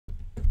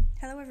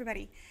Hello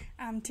everybody.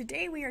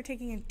 Today we are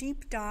taking a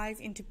deep dive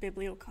into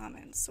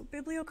Bibliocommons. So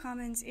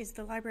Bibliocommons is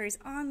the library's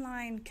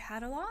online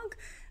catalog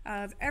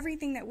of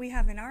everything that we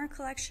have in our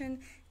collection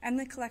and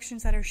the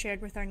collections that are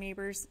shared with our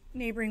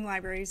neighboring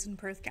libraries in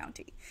Perth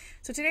County.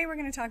 So today we're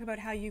going to talk about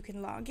how you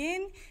can log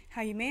in,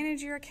 how you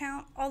manage your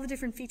account, all the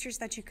different features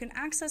that you can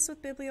access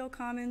with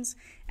Bibliocommons,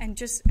 and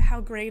just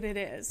how great it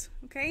is.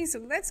 Okay, so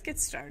let's get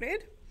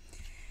started.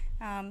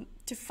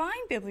 To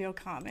find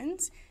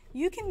Bibliocommons,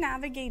 you can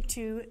navigate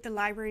to the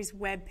library's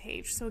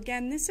webpage. So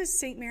again, this is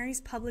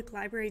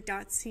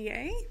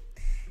stmaryspubliclibrary.ca,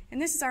 and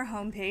this is our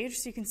homepage.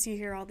 So you can see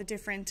here all the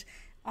different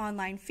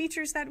online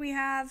features that we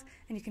have,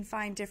 and you can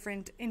find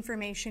different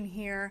information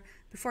here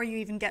before you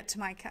even get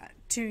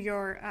to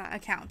your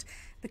account.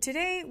 But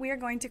today we are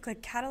going to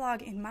click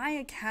Catalog in My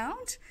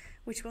Account,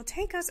 which will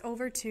take us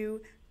over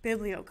to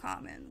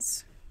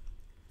Bibliocommons.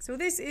 So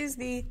this is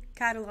the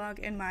Catalog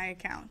in My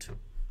Account.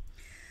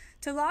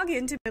 To log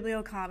into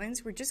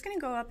Bibliocommons, we're just going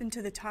to go up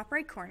into the top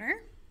right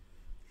corner.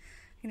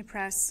 I'm going to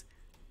press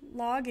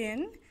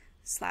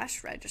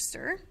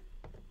Login/Register.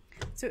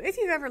 So if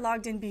you've ever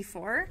logged in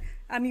before,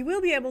 you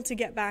will be able to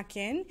get back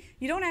in.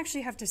 You don't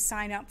actually have to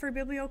sign up for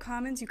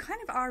Bibliocommons. You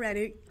kind of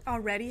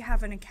already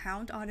have an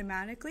account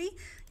automatically.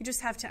 You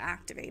just have to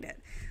activate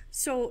it.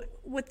 So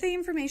what the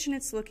information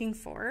it's looking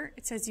for,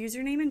 it says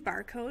username and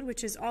barcode,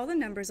 which is all the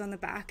numbers on the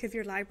back of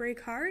your library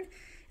card.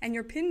 And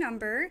your PIN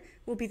number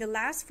will be the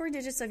last 4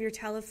 digits of your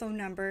telephone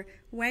number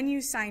when you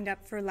signed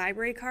up for a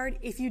library card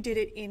if you did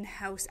it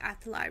in-house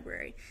at the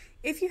library.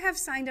 If you have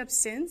signed up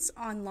since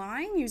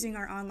online using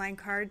our online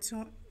card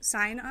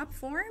sign-up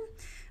form,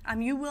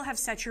 you will have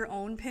set your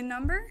own PIN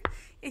number.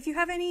 If you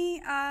have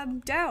any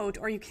doubt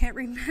or you can't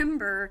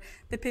remember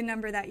the PIN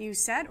number that you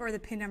set or the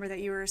PIN number that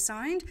you were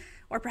assigned,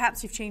 or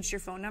perhaps you've changed your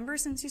phone number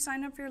since you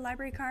signed up for your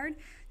library card,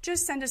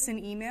 just send us an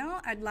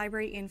email at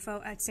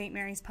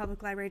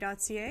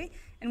libraryinfo@stmaryspubliclibrary.ca,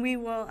 and we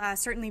will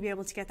certainly be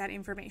able to get that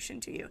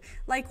information to you.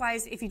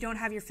 Likewise, if you don't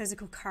have your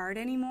physical card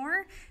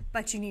anymore,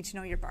 but you need to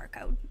know your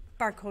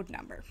barcode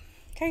number.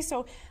 Okay,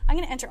 so I'm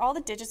going to enter all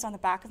the digits on the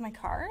back of my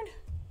card.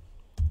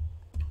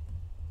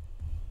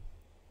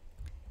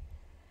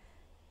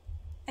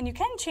 And you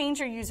can change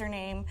your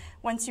username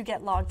once you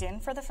get logged in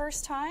for the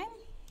first time.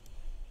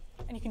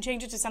 And you can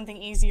change it to something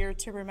easier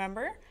to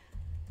remember.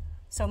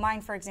 So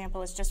mine, for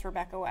example, is just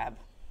Rebecca Webb.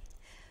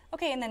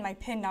 Okay, and then my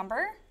PIN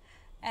number.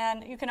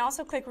 And you can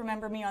also click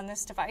Remember Me on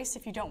this device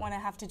if you don't want to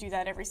have to do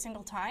that every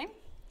single time.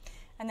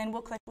 And then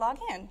we'll click Log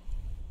In.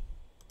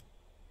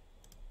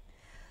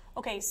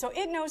 Okay, so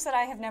it knows that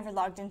I have never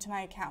logged into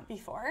my account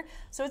before,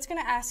 so it's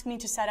going to ask me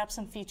to set up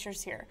some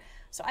features here.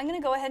 So I'm going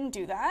to go ahead and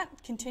do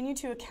that. Continue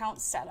to Account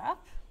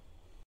Setup.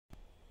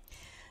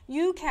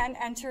 You can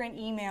enter an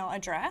email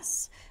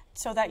address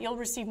so that you'll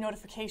receive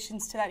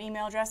notifications to that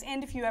email address,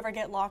 and if you ever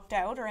get locked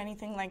out or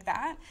anything like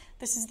that,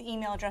 this is the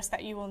email address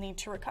that you will need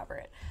to recover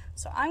it.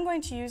 So I'm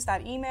going to use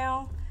that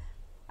email.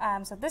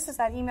 So this is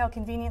that email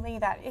conveniently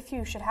that if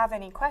you should have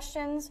any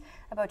questions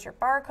about your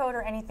barcode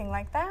or anything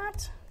like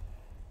that,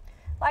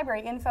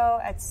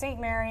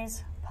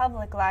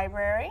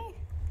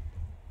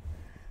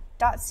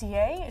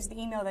 libraryinfo@stmaryspubliclibrary.ca is the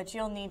email that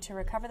you'll need to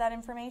recover that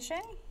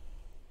information.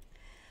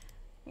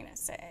 I'm going to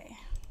say,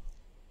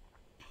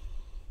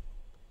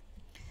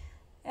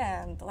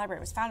 and the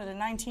library was founded in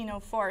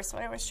 1904, so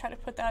I always try to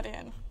put that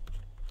in.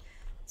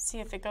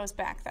 See if it goes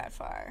back that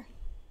far.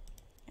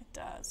 It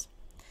does.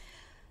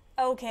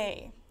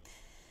 Okay,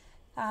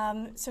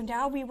 so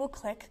now we will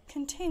click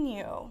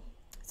Continue.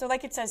 So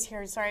like it says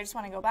here, sorry, I just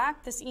want to go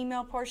back, this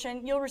email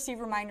portion, you'll receive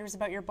reminders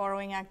about your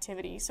borrowing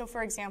activity. So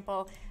for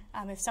example,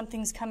 if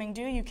something's coming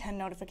due, you can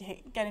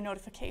get a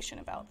notification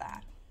about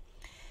that.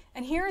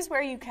 And here is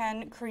where you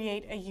can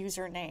create a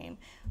username.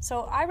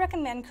 So I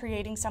recommend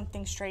creating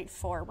something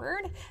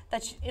straightforward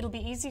that it'll be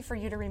easy for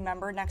you to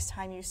remember next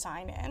time you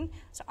sign in.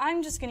 So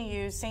I'm just going to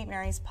use St.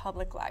 Mary's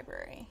Public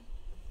Library.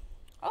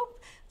 Oh,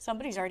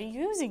 somebody's already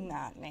using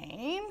that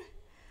name.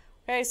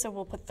 Okay, so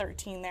we'll put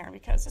 13 there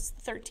because it's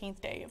the 13th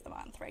day of the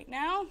month right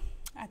now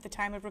at the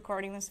time of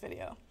recording this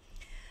video.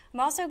 I'm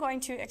also going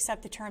to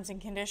accept the terms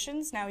and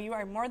conditions. Now you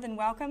are more than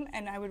welcome,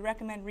 and I would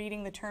recommend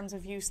reading the terms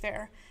of use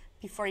there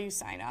before you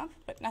sign up,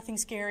 but nothing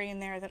scary in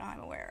there that I'm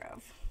aware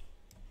of.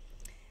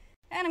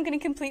 And I'm going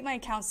to complete my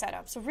account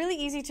setup. So really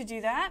easy to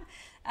do that,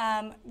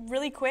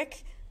 really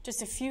quick,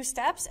 just a few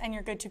steps and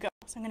you're good to go.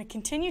 So I'm going to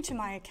continue to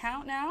my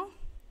account now.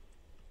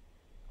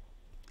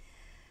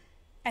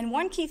 And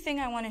one key thing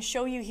I want to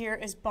show you here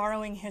is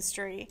borrowing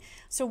history.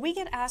 So we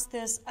get asked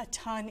this a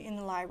ton in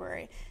the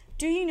library.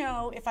 Do you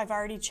know if I've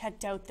already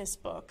checked out this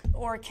book?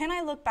 Or can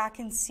I look back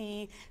and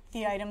see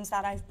the items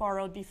that I've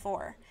borrowed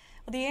before?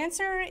 Well, the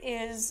answer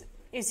is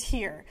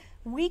here.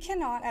 We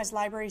cannot, as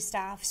library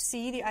staff,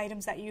 see the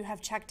items that you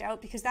have checked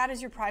out because that is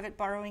your private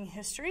borrowing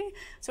history,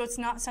 so it's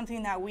not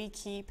something that we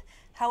keep.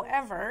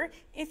 However,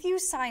 if you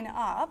sign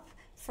up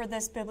for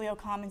this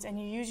Bibliocommons and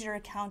you use your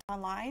account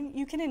online,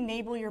 you can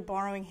enable your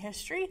borrowing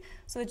history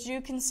so that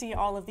you can see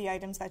all of the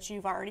items that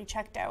you've already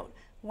checked out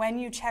When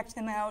you checked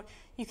them out,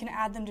 you can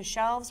add them to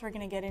shelves. We're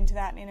going to get into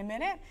that in a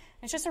minute.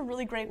 It's just a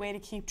really great way to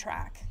keep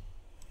track.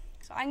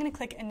 So I'm going to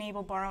click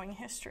Enable Borrowing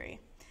History.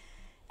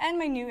 And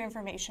my new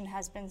information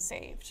has been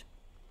saved.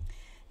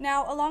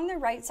 Now, along the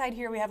right side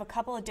here, we have a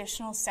couple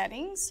additional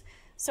settings.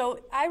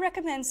 So I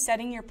recommend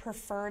setting your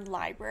preferred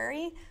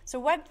library. So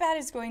what that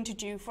is going to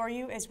do for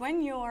you is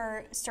when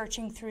you're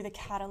searching through the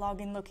catalog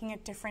and looking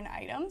at different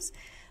items,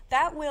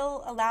 that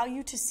will allow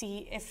you to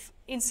see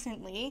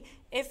instantly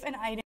if an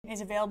item is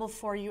available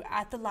for you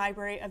at the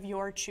library of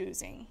your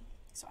choosing.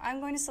 So I'm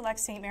going to select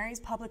St. Mary's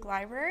Public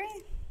Library.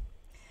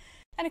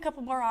 And a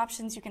couple more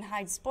options. You can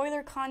hide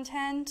spoiler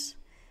content.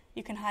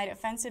 You can hide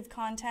offensive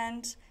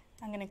content.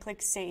 I'm going to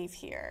click Save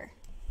here.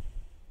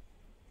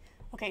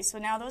 Okay, so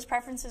now those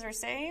preferences are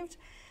saved.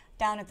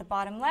 Down at the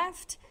bottom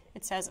left,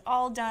 it says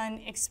All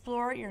Done,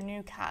 Explore Your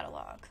New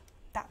Catalog.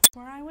 That's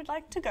where I would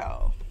like to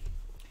go.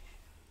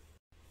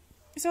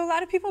 So a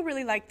lot of people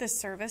really like this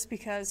service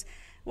because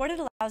what it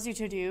allows you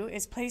to do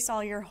is place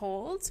all your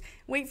holds,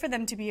 wait for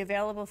them to be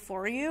available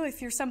for you.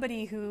 If you're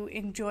somebody who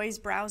enjoys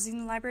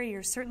browsing the library,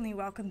 you're certainly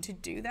welcome to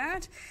do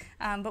that.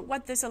 But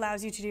what this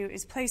allows you to do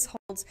is place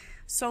holds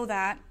so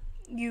that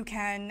you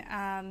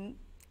can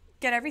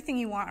get everything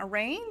you want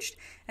arranged,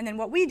 and then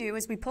what we do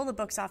is we pull the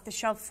books off the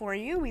shelf for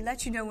you, we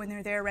let you know when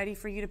they're there ready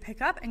for you to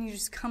pick up, and you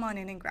just come on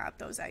in and grab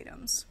those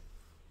items.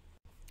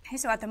 Okay,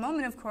 so at the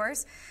moment, of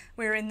course,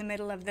 we're in the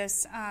middle of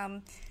this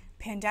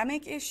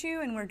pandemic issue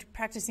and we're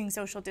practicing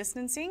social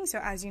distancing, so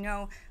as you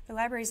know, the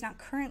library is not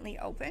currently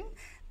open,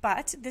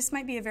 but this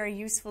might be a very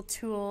useful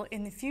tool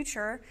in the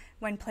future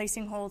when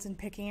placing holds and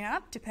picking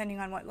up, depending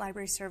on what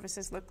library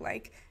services look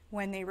like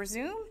when they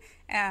resume,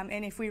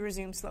 and if we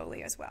resume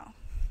slowly as well.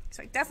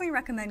 So I definitely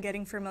recommend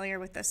getting familiar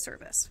with this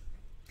service.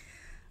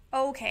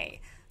 Okay,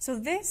 so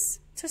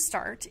this, to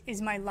start,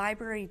 is my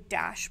library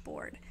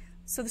dashboard.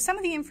 So some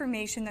of the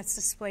information that's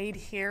displayed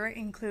here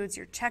includes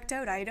your checked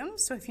out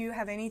items. So if you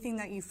have anything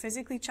that you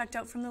physically checked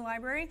out from the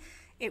library,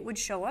 it would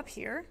show up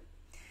here.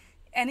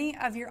 Any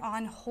of your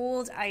on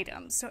hold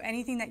items, so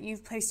anything that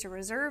you've placed a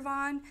reserve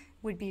on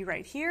would be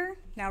right here.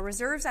 Now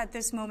reserves at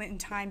this moment in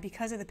time,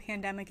 because of the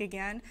pandemic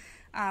again,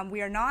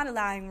 we are not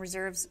allowing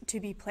reserves to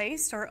be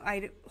placed or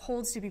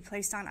holds to be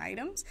placed on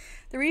items.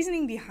 The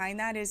reasoning behind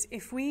that is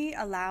if we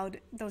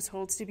allowed those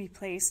holds to be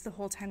placed the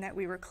whole time that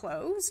we were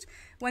closed,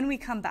 when we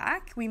come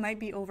back, we might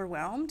be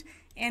overwhelmed,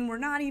 and we're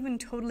not even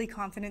totally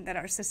confident that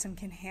our system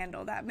can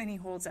handle that many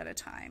holds at a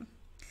time.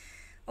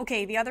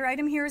 Okay, the other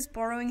item here is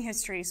borrowing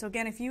history. So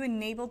again, if you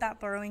enabled that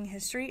borrowing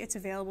history, it's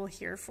available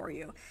here for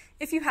you.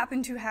 If you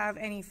happen to have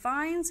any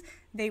fines,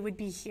 they would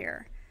be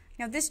here.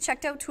 Now this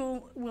checked out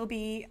tool will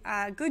be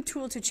a good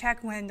tool to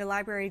check when the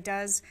library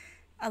does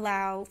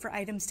allow for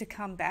items to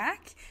come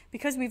back.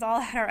 Because we've all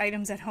had our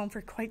items at home for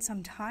quite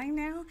some time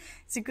now,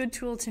 it's a good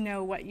tool to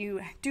know what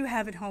you do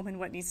have at home and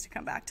what needs to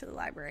come back to the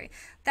library.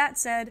 That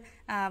said,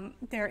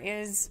 there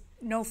is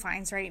no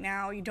fines right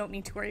now. You don't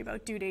need to worry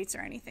about due dates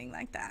or anything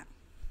like that.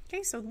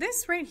 Okay, so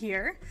this right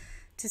here,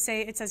 to say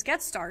it says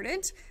get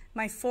started,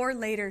 my for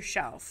later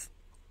shelf.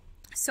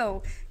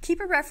 So keep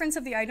a reference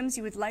of the items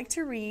you would like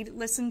to read,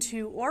 listen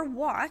to, or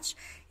watch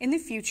in the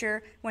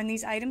future. When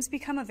these items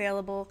become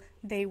available,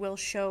 they will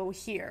show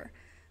here.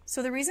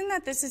 So the reason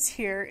that this is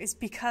here is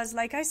because,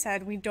 like I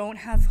said, we don't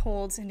have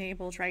holds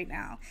enabled right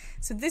now.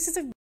 So this is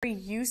a very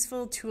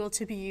useful tool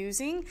to be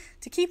using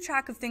to keep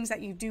track of things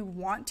that you do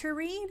want to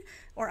read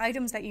or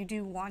items that you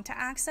do want to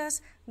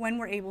access when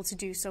we're able to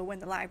do so when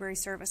the library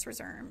service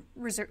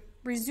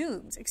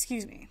resumes.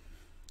 Excuse me.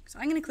 So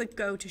I'm going to click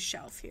Go to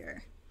Shelf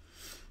here.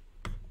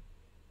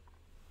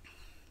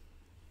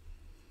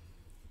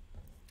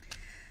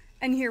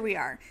 And here we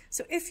are.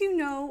 So if you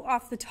know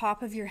off the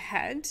top of your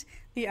head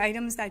the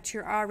items that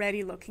you're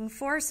already looking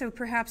for, so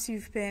perhaps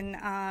you've been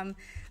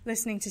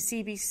listening to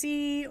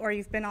CBC or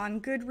you've been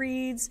on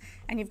Goodreads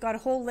and you've got a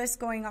whole list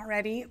going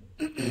already,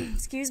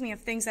 excuse me,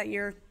 of things that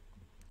you're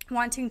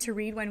wanting to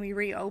read when we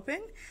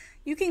reopen,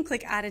 you can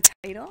click Add a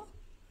Title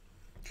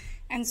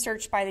and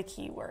search by the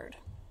keyword.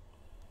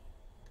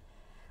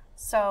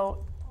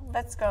 So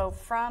let's go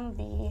from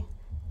the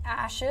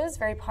Ashes,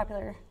 very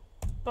popular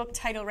book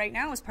title right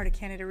now as part of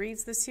Canada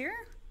Reads this year.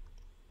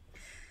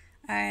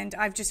 And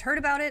I've just heard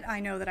about it. I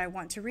know that I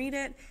want to read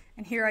it,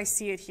 and here I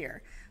see it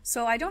here.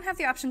 So I don't have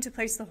the option to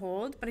place the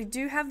hold, but I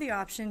do have the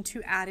option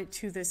to add it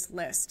to this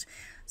list.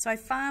 So I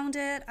found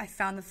it, I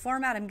found the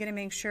format. I'm going to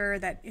make sure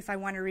that if I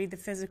want to read the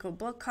physical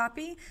book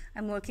copy,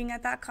 I'm looking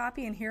at that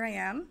copy, and here I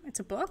am.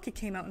 It's a book. It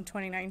came out in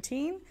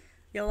 2019.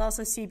 You'll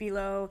also see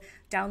below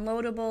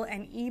downloadable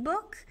and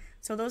ebook.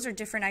 So those are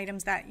different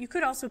items that you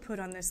could also put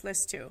on this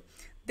list too.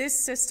 This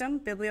system,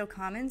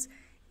 Bibliocommons,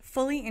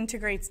 fully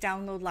integrates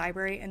Download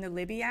Library and the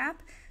Libby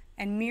app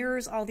and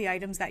mirrors all the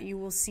items that you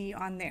will see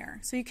on there.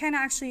 So you can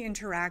actually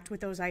interact with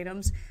those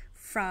items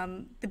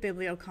from the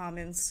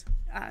Bibliocommons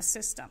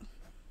system.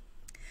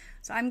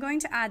 So I'm going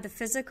to add the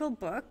physical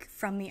book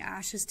from the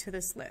Ashes to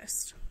this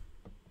list.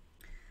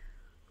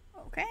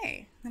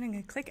 Okay, then I'm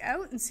going to click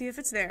out and see if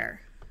it's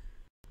there.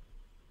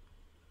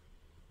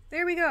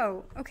 There we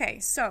go. Okay,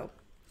 so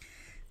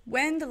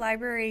When the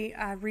library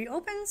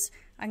reopens,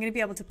 I'm going to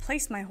be able to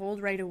place my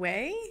hold right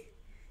away,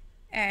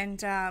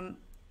 and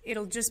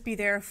it'll just be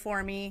there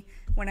for me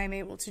when I'm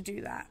able to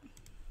do that.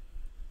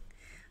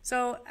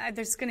 So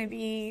there's going to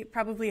be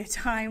probably a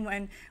time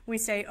when we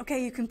say,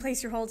 okay, you can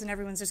place your holds, and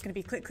everyone's just going to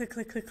be click, click,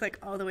 click, click, click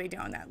all the way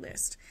down that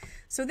list.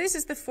 So this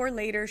is the for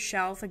later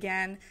shelf,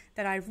 again,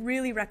 that I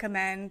really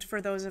recommend for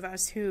those of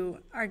us who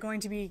are going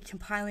to be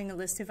compiling a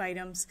list of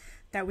items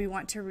that we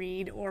want to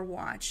read or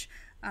watch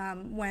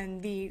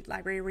when the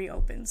library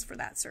reopens for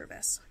that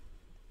service.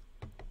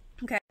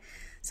 Okay,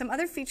 some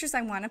other features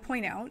I want to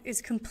point out is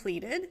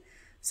completed.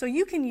 So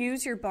you can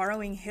use your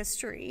borrowing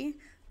history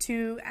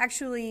to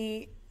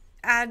actually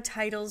add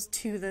titles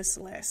to this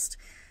list.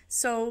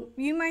 So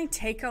you might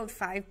take out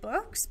 5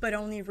 books but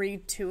only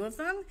read 2 of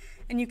them,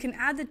 and you can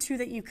add the 2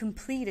 that you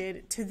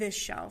completed to this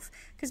shelf,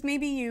 because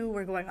maybe you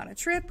were going on a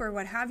trip or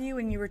what have you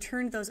and you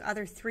returned those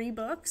other 3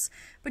 books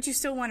but you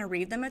still want to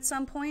read them at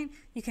some point.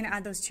 You can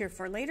add those to your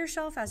for later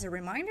shelf as a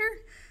reminder,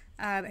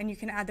 and you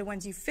can add the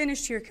ones you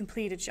finished to your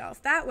completed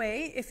shelf. That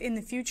way, if in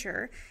the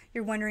future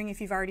you're wondering if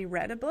you've already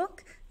read a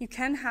book, you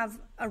can have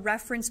a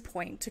reference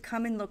point to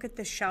come and look at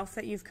the shelf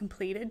that you've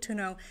completed to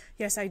know,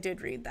 yes, I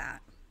did read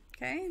that.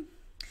 Okay?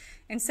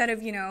 Instead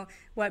of,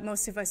 what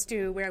most of us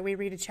do, where we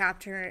read a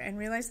chapter and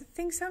realize that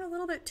things sound a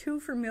little bit too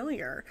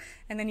familiar,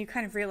 and then you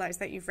kind of realize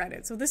that you've read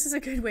it. So this is a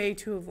good way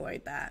to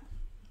avoid that.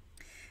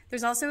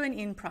 There's also an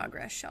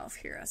in-progress shelf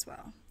here as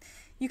well.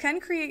 You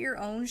can create your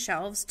own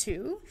shelves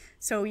too,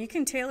 so you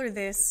can tailor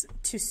this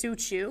to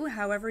suit you,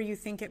 however you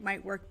think it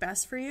might work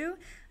best for you.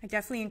 I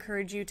definitely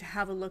encourage you to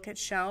have a look at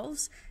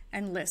shelves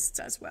and lists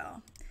as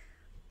well.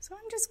 So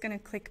I'm just going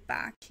to click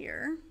back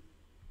here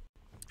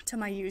to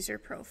my user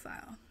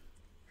profile.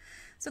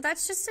 So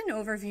that's just an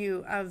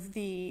overview of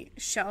the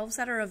shelves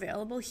that are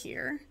available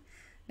here.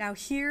 Now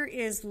here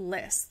is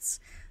lists.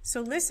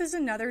 So lists is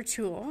another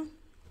tool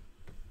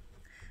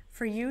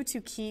for you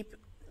to keep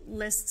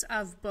lists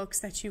of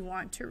books that you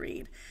want to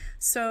read.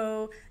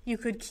 So you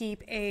could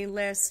keep a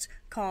list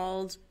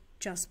called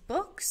just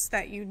books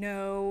that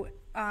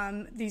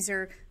these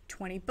are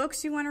 20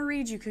 books you want to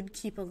read. You could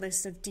keep a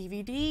list of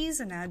DVDs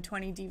and add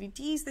 20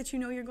 DVDs that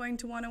you're going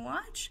to want to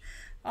watch.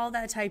 All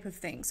that type of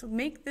thing. So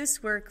make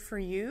this work for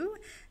you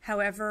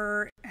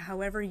however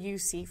you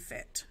see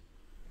fit.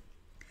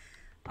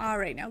 All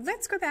right, now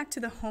let's go back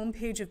to the home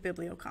page of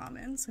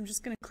Bibliocommons. I'm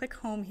just going to click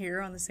home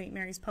here on the St.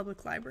 Mary's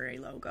Public Library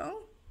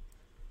logo.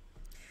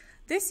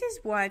 This is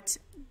what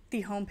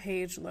the home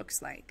page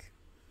looks like.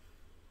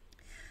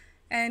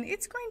 And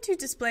it's going to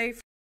display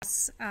for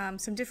us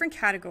some different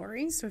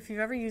categories. So if you've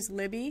ever used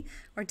Libby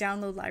or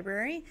Download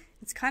Library,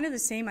 it's kind of the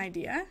same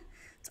idea.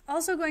 It's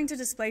also going to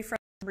display for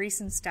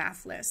recent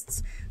staff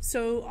lists.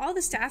 So all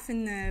the staff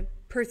in the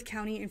Perth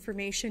County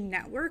Information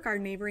Network, our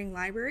neighboring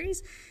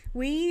libraries,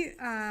 we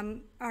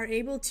are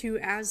able to,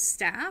 as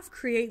staff,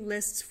 create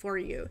lists for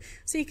you.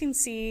 So you can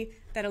see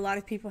that a lot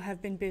of people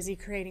have been busy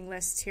creating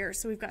lists here.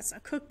 So we've got a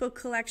cookbook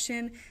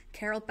collection,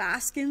 Carol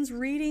Baskin's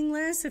reading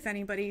list. If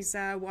anybody's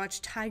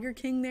watched Tiger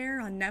King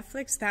there on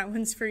Netflix, that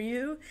one's for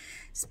you.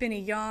 Spin a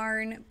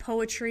Yarn,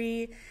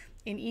 poetry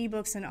in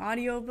ebooks and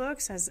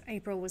audiobooks, as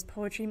April was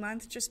Poetry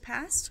Month just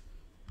passed.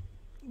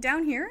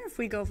 Down here, if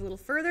we go a little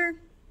further,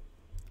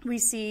 we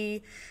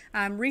see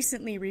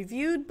recently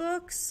reviewed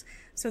books.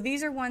 So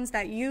these are ones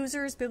that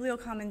users,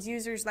 Bibliocommons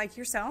users like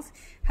yourself,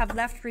 have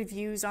left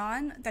reviews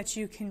on that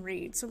you can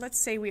read. So let's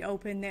say we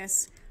open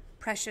this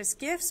Precious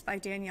Gifts by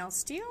Danielle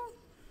Steele.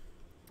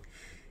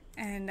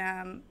 And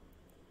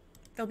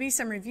there'll be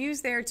some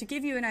reviews there to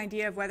give you an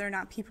idea of whether or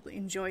not people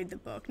enjoyed the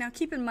book. Now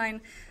keep in mind,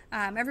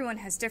 everyone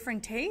has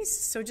different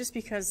tastes, so just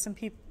because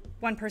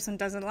one person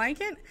doesn't like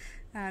it,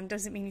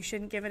 doesn't mean you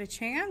shouldn't give it a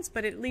chance,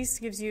 but at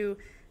least gives you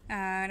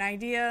an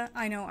idea.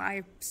 I know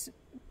I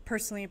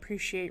personally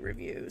appreciate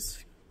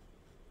reviews.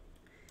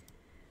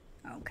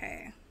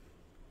 Okay.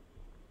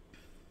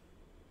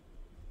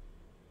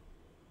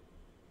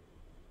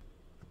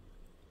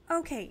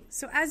 Okay,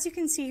 so as you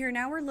can see here,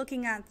 now we're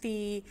looking at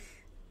the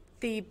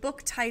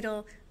book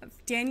title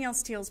of Danielle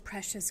Steele's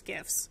Precious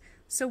Gifts.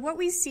 So what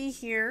we see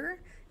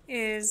here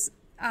is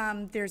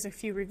there's a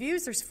few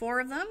reviews. There's 4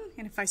 of them,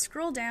 and if I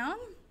scroll down,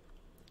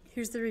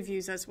 here's the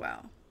reviews as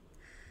well.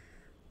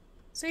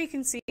 So you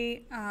can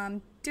see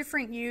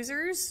different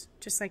users,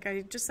 just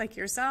like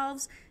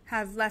yourselves,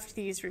 have left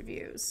these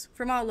reviews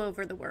from all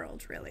over the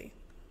world, really.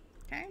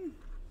 Okay,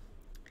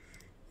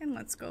 and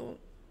let's go.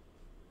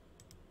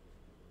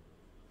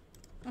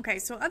 Okay,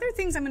 so other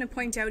things I'm going to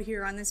point out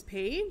here on this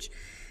page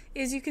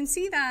is you can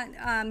see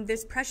that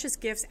this Precious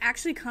Gifts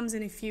actually comes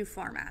in a few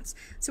formats.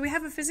 So we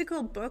have a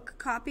physical book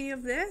copy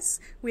of this,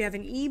 we have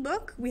an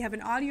ebook, we have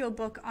an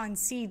audiobook on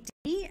CD,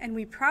 and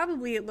we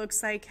probably, it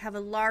looks like, have a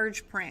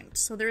large print.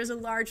 So there is a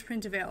large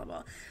print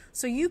available.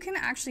 So you can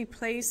actually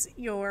place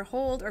your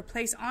hold or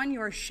place on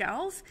your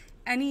shelf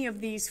any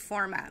of these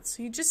formats.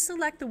 So you just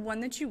select the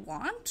one that you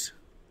want,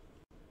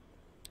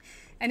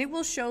 and it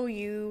will show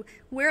you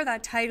where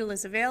that title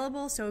is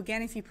available. So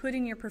again, if you put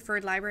in your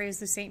preferred library as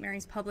the St.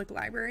 Mary's Public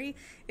Library,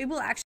 it will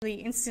actually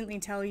instantly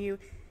tell you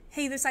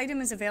hey, this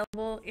item is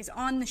available, is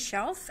on the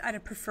shelf at a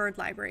preferred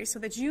library, so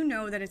that you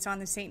know that it's on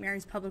the St.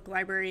 Mary's Public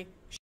Library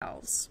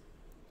shelves.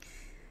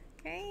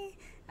 Okay,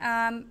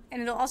 and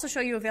it'll also show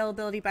you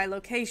availability by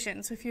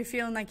location. So if you're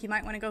feeling like you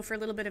might want to go for a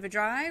little bit of a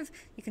drive,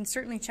 you can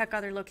certainly check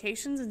other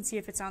locations and see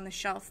if it's on the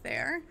shelf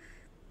there.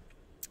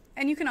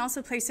 And you can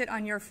also place it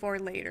on your for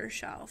later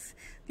shelf.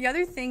 The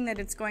other thing that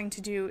it's going to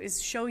do is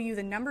show you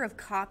the number of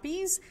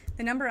copies,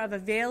 the number of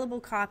available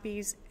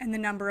copies, and the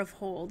number of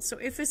holds. So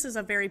if this is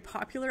a very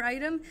popular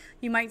item,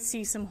 you might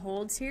see some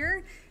holds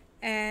here.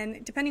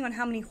 And depending on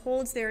how many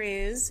holds there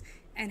is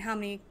and how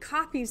many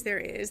copies there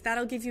is,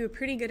 that'll give you a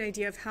pretty good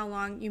idea of how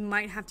long you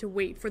might have to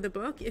wait for the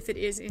book if it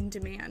is in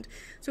demand.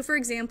 So for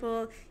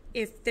example,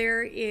 if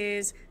there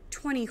is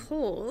 20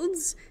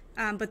 holds,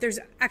 but there's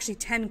actually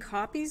 10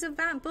 copies of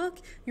that book,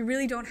 you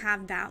really don't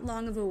have that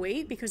long of a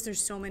wait because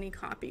there's so many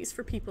copies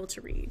for people to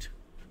read.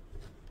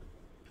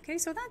 Okay,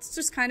 so that's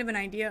just kind of an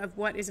idea of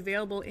what is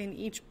available in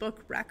each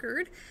book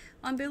record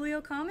on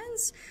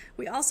Bibliocommons.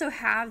 We also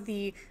have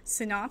the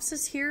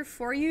synopsis here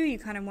for you. You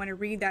kind of want to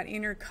read that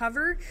inner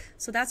cover.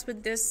 So that's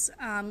what this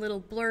little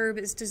blurb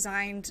is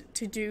designed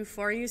to do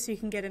for you, so you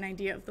can get an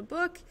idea of the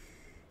book.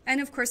 And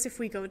of course, if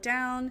we go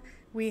down,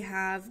 we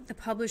have the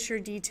publisher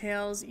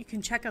details. You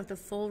can check out the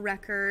full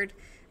record.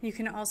 You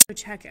can also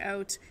check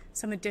out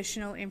some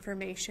additional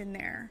information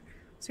there.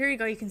 So here you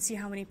go. You can see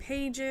how many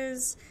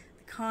pages,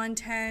 the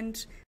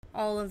content,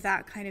 all of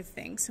that kind of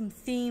thing. Some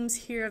themes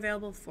here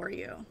available for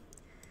you.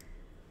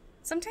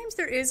 Sometimes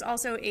there is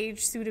also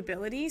age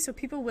suitability. So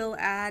people will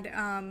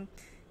add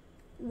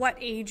what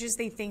ages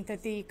they think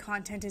that the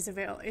content is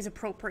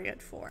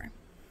appropriate for.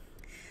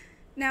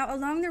 Now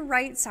along the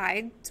right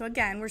side, so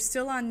again, we're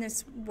still on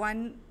this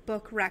one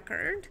book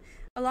record.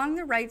 Along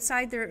the right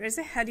side, there is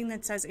a heading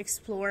that says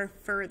Explore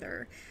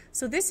Further.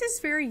 So this is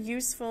very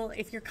useful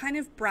if you're kind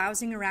of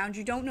browsing around,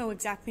 you don't know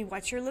exactly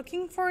what you're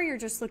looking for, you're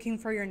just looking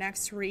for your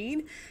next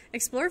read.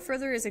 Explore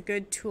Further is a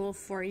good tool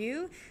for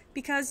you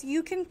because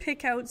you can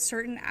pick out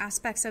certain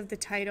aspects of the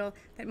title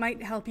that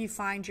might help you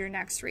find your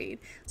next read.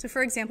 So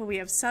for example, we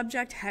have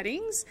subject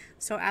headings,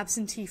 so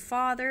absentee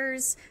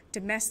fathers,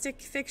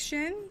 domestic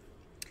fiction.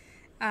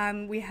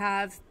 We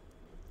have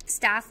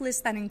staff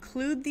lists that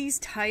include these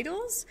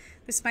titles.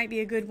 This might be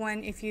a good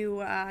one if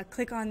you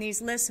click on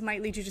these lists. It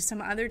might lead you to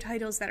some other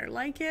titles that are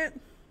like it.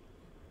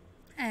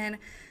 And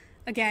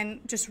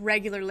again, just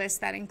regular lists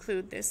that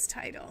include this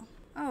title.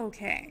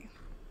 Okay.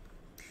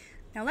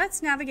 Now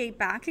let's navigate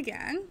back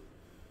again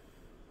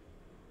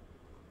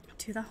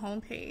to the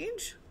home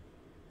page.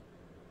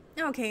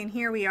 Okay, and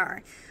here we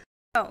are.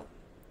 So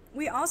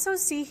we also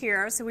see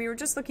here, so we were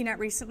just looking at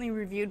recently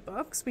reviewed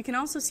books. We can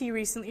also see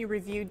recently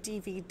reviewed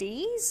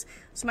DVDs.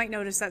 So you might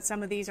notice that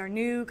some of these are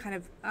new, kind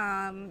of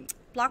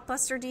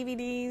blockbuster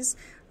DVDs,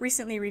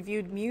 recently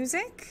reviewed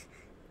music,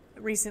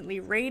 recently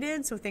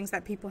rated, so things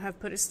that people have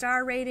put a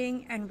star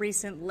rating, and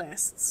recent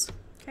lists.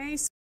 Okay,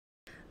 so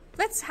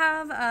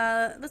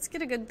let's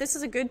get a good, this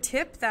is a good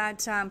tip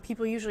that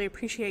people usually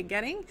appreciate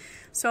getting.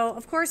 So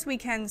of course we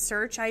can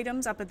search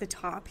items up at the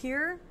top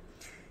here.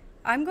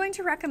 I'm going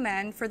to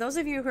recommend, for those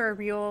of you who are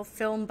real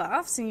film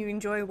buffs and you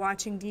enjoy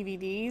watching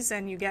DVDs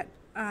and you get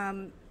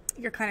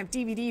your kind of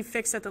DVD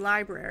fix at the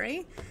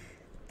library,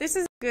 this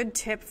is a good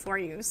tip for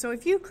you. So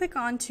if you click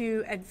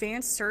onto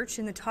Advanced Search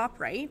in the top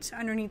right,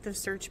 underneath the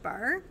search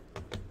bar,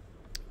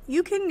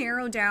 you can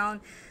narrow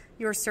down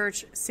your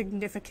search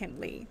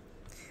significantly.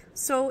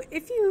 So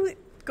if you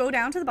go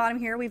down to the bottom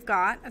here, we've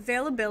got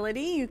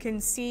availability. You can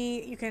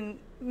see, you can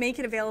make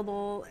it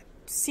available,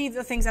 see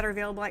the things that are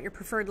available at your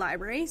preferred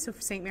library. So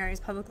for St. Mary's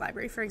Public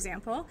Library, for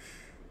example,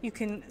 you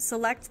can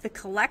select the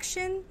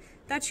collection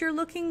that you're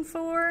looking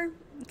for,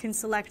 you can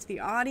select the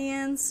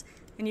audience,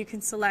 and you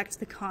can select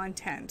the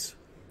content.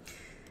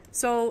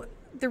 So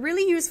the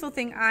really useful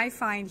thing I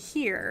find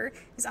here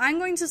is I'm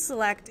going to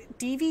select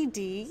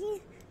DVD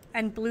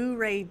and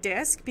Blu-ray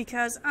disc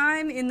because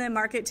I'm in the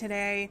market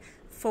today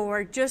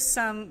for just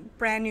some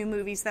brand new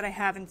movies that I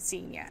haven't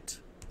seen yet.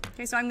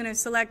 Okay, so I'm going to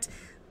select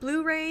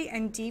Blu-ray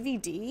and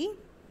DVD,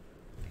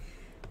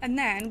 and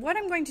then what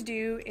I'm going to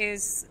do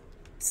is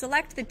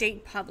select the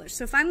date published.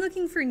 So if I'm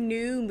looking for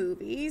new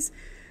movies,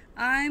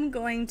 I'm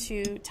going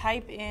to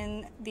type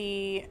in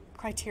the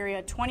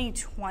criteria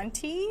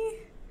 2020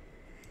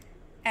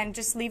 and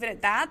just leave it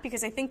at that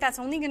because I think that's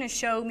only going to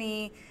show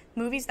me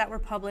movies that were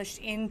published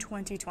in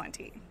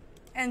 2020,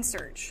 and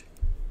search.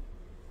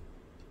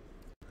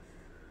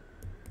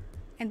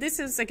 And this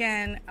is,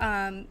 again,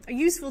 a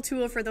useful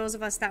tool for those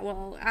of us that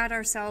will add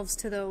ourselves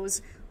to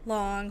those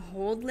long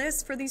hold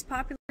lists for these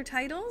popular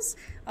titles.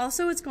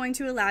 Also, it's going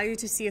to allow you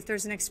to see if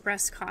there's an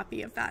express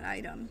copy of that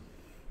item.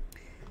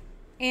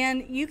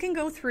 And you can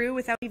go through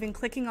without even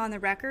clicking on the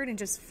record and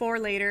just for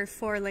later,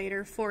 for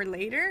later, for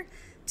later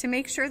to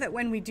make sure that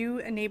when we do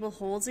enable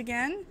holds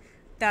again,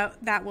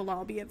 that will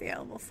all be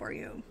available for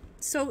you.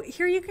 So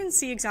here you can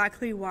see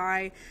exactly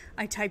why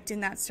I typed in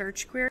that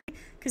search query,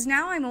 because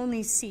now I'm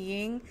only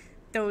seeing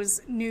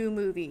those new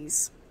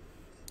movies.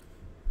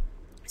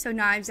 So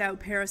Knives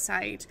Out,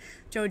 Parasite,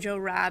 Jojo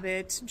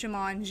Rabbit,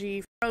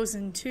 Jumanji,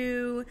 Frozen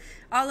 2,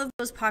 all of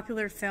those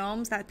popular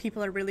films that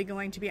people are really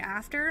going to be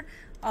after,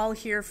 all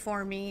here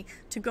for me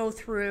to go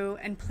through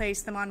and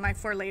place them on my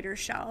for later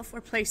shelf or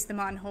place them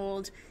on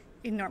hold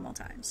in normal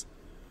times.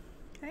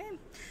 Okay.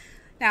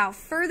 Now,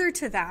 further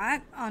to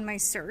that, on my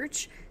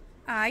search,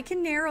 I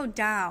can narrow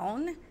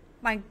down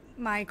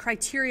my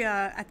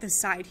criteria at the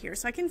side here.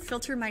 So I can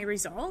filter my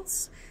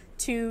results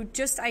to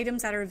just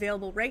items that are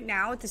available right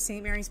now at the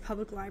St. Mary's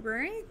Public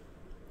Library.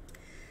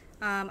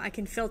 I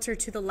can filter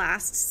to the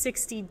last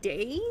 60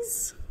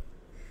 days.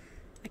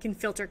 I can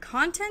filter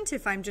content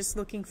if I'm just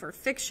looking for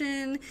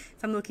fiction.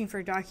 If I'm looking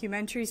for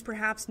documentaries,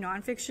 perhaps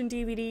nonfiction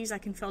DVDs, I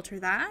can filter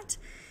that.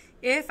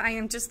 If I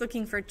am just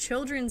looking for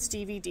children's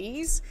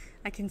DVDs,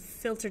 I can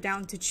filter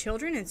down to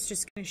children. It's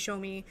just going to show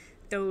me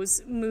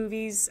those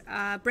movies,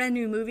 brand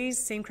new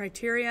movies, same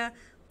criteria,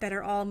 that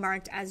are all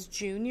marked as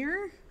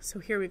junior. So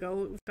here we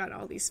go. We've got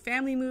all these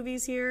family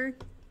movies here.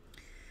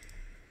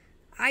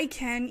 I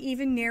can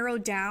even narrow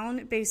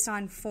down based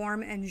on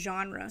form and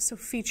genre. So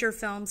feature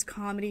films,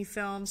 comedy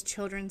films,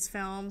 children's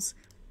films.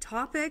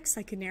 Topics,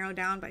 I can narrow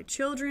down by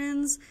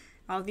children's,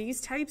 all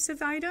these types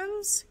of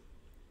items.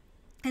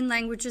 And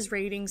languages,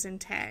 ratings, and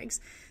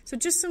tags. So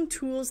just some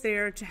tools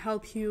there to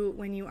help you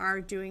when you are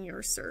doing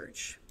your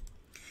search.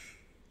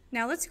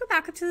 Now let's go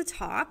back up to the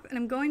top, and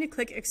I'm going to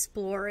click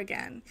Explore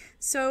again.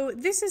 So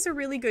this is a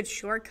really good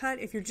shortcut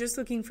if you're just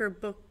looking for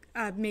book,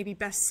 maybe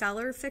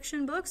bestseller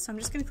fiction books. So I'm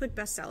just going to click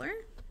bestseller.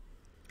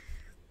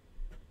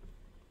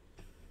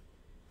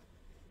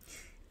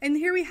 And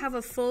here we have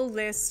a full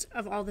list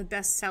of all the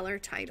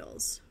bestseller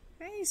titles.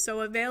 Okay,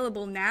 so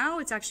available now,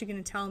 it's actually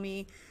going to tell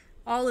me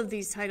all of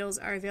these titles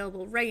are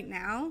available right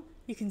now.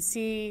 You can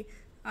see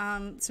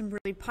some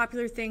really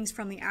popular things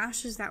from the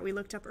Ashes that we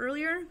looked up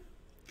earlier.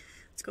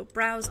 Let's go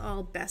browse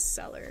all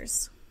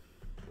bestsellers.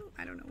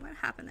 I don't know what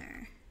happened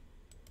there.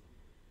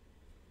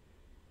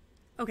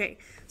 Okay,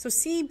 so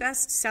see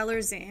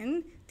bestsellers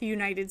in the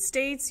United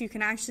States. You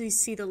can actually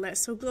see the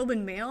list. So Globe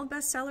and Mail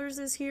bestsellers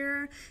is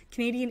here.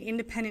 Canadian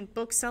independent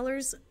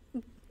booksellers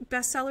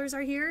bestsellers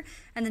are here.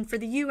 And then for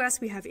the US,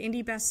 we have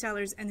indie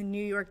bestsellers and the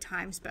New York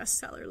Times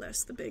bestseller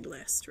list, the big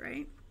list,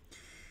 right?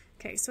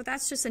 Okay, so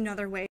that's just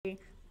another way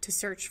to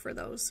search for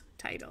those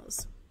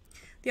titles.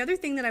 The other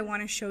thing that I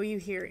want to show you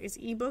here is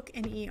ebook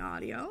and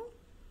e-audio.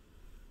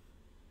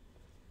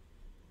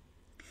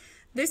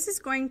 This is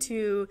going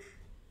to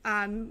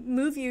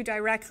move you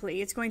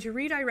directly. It's going to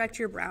redirect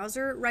your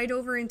browser right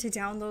over into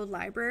Download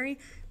Library,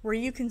 where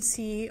you can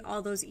see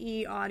all those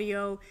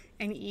e-audio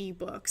and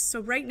e-books. So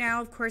right now,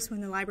 of course,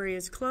 when the library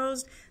is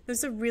closed, this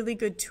is a really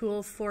good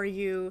tool for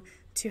you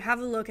to have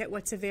a look at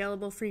what's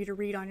available for you to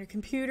read on your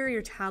computer,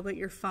 your tablet,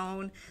 your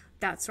phone,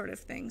 that sort of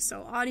thing.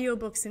 So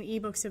audiobooks and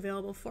e-books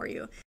available for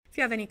you. If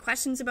you have any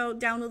questions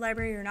about Download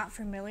Library or you're not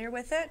familiar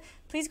with it,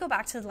 please go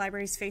back to the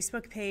library's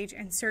Facebook page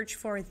and search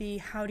for the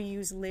How to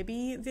Use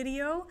Libby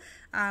video,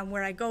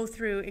 where I go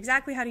through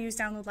exactly how to use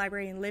Download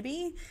Library in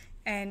Libby.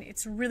 And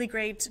it's a really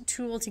great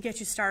tool to get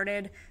you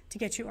started, to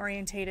get you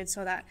orientated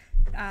so that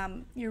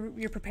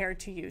you're prepared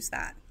to use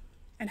that,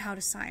 and how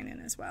to sign in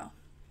as well.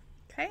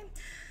 Okay,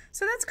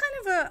 so that's kind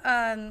of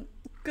a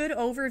good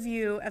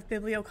overview of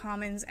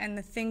Bibliocommons and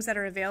the things that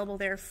are available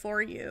there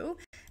for you.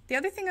 The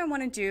other thing I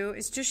want to do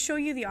is just show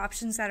you the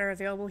options that are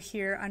available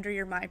here under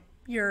your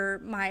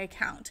My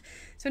account.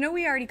 So I know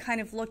we already kind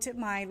of looked at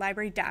my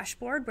library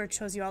dashboard where it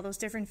shows you all those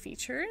different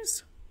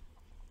features.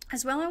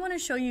 As well, I want to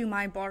show you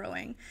My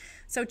Borrowing.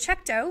 So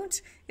Checked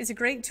Out is a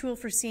great tool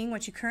for seeing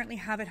what you currently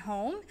have at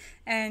home,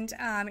 and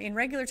in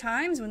regular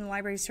times when the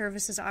library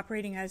service is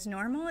operating as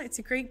normal, it's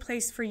a great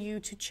place for you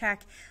to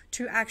check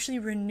to actually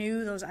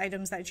renew those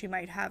items that you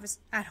might have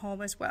at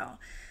home as well.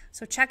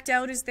 So Checked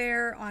Out is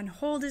there, On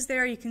Hold is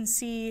there. You can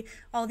see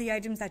all the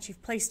items that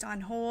you've placed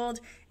on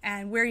hold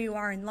and where you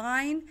are in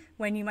line,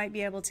 when you might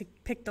be able to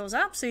pick those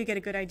up, so you get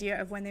a good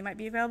idea of when they might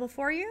be available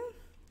for you.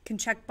 You can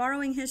check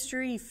borrowing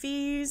history,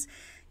 fees.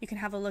 You can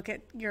have a look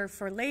at your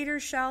For Later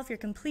shelf, your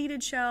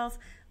completed shelf,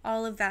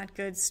 all of that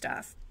good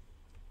stuff.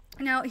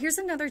 Now, here's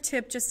another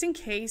tip just in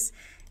case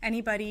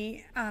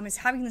anybody is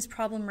having this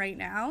problem right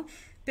now.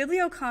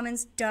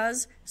 Bibliocommons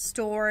does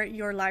store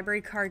your library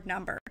card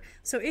number.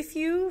 So if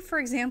you, for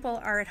example,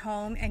 are at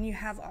home and you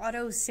have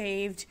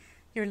auto-saved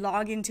your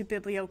login to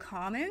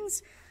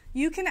Bibliocommons,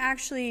 you can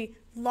actually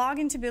log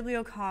into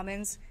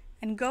Bibliocommons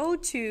and go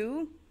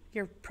to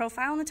your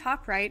profile in the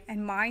top right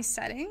and My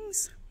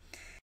Settings.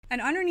 And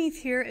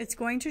underneath here, it's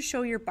going to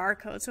show your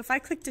barcode. So if I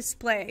click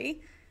Display,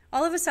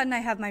 all of a sudden I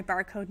have my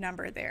barcode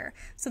number there.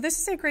 So this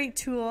is a great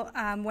tool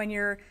when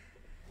you're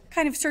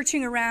kind of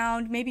searching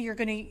around. Maybe you're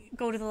going to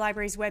go to the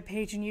library's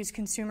webpage and use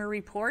consumer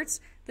reports.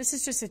 This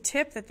is just a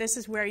tip that this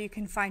is where you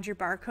can find your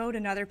barcode,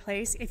 another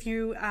place. If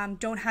you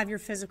don't have your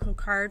physical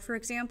card, for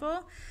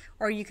example,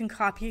 or you can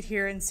copy it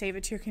here and save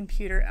it to your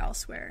computer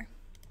elsewhere.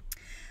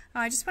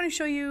 I just want to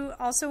show you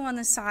also on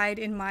the side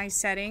in My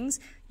Settings,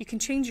 you can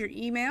change your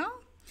email.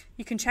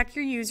 You can check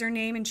your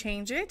username and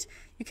change it.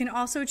 You can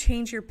also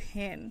change your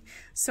PIN.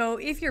 So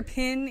if your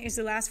PIN is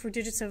the last 4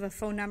 digits of a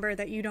phone number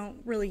that you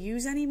don't really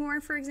use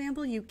anymore, for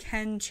example, you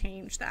can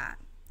change that.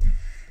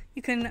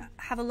 You can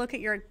have a look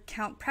at your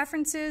account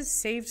preferences,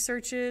 saved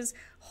searches,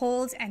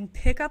 holds, and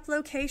pickup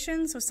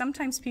locations. So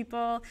sometimes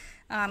people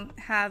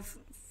have,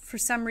 for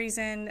some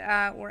reason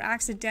or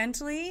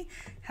accidentally,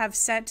 have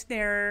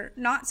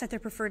not set their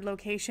preferred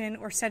location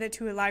or set it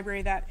to a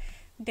library that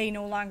they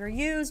no longer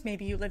use.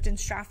 Maybe you lived in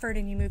Stratford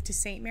and you moved to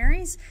St.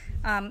 Mary's.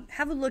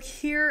 Have a look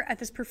here at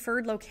this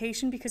preferred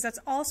location, because that's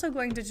also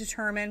going to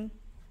determine,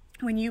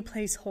 when you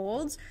place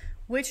holds,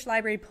 which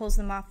library pulls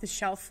them off the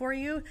shelf for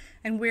you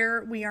and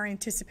where we are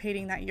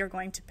anticipating that you're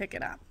going to pick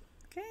it up.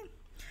 Okay.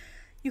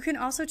 You can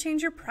also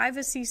change your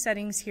privacy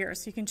settings here.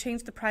 So you can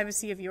change the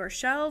privacy of your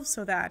shelves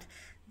so that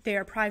they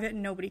are private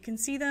and nobody can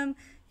see them.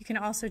 You can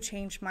also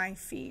change my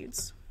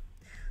feeds.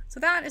 So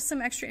that is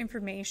some extra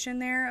information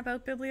there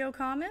about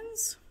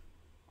Bibliocommons.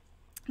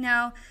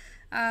 Now,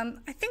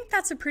 I think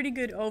that's a pretty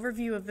good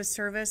overview of the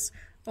service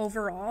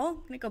overall.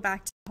 I'm going to go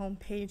back to the home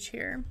page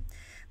here.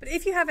 But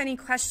if you have any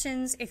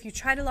questions, if you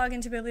try to log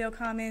into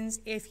Bibliocommons,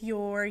 if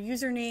your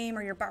username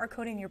or your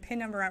barcode and your PIN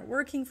number aren't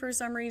working for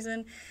some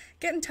reason,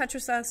 get in touch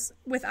with us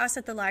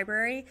at the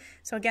library.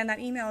 So again,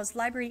 that email is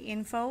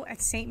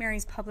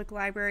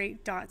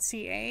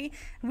libraryinfo@stmaryspubliclibrary.ca,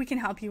 and we can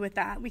help you with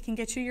that. We can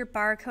get you your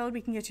barcode,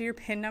 we can get you your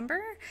PIN number,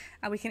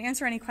 we can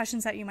answer any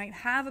questions that you might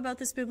have about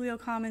this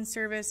Bibliocommons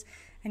service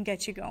and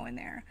get you going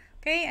there.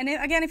 Okay, and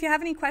again, if you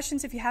have any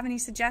questions, if you have any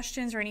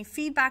suggestions or any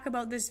feedback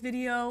about this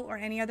video or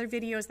any other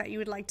videos that you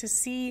would like to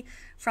see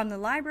from the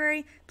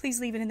library, please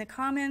leave it in the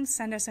comments,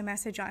 send us a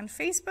message on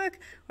Facebook,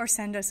 or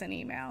send us an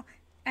email.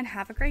 And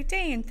have a great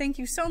day, and thank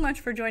you so much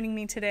for joining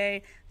me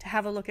today to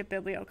have a look at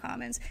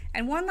Bibliocommons.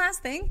 And one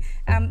last thing,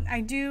 I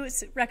do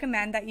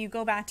recommend that you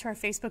go back to our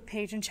Facebook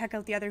page and check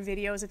out the other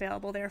videos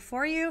available there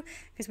for you,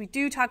 because we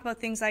do talk about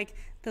things like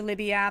the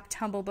Libby app,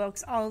 Tumble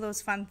Books, all of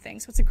those fun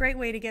things. So it's a great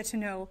way to get to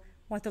know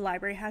what the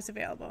library has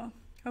available.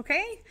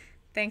 Okay?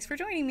 Thanks for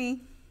joining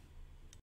me.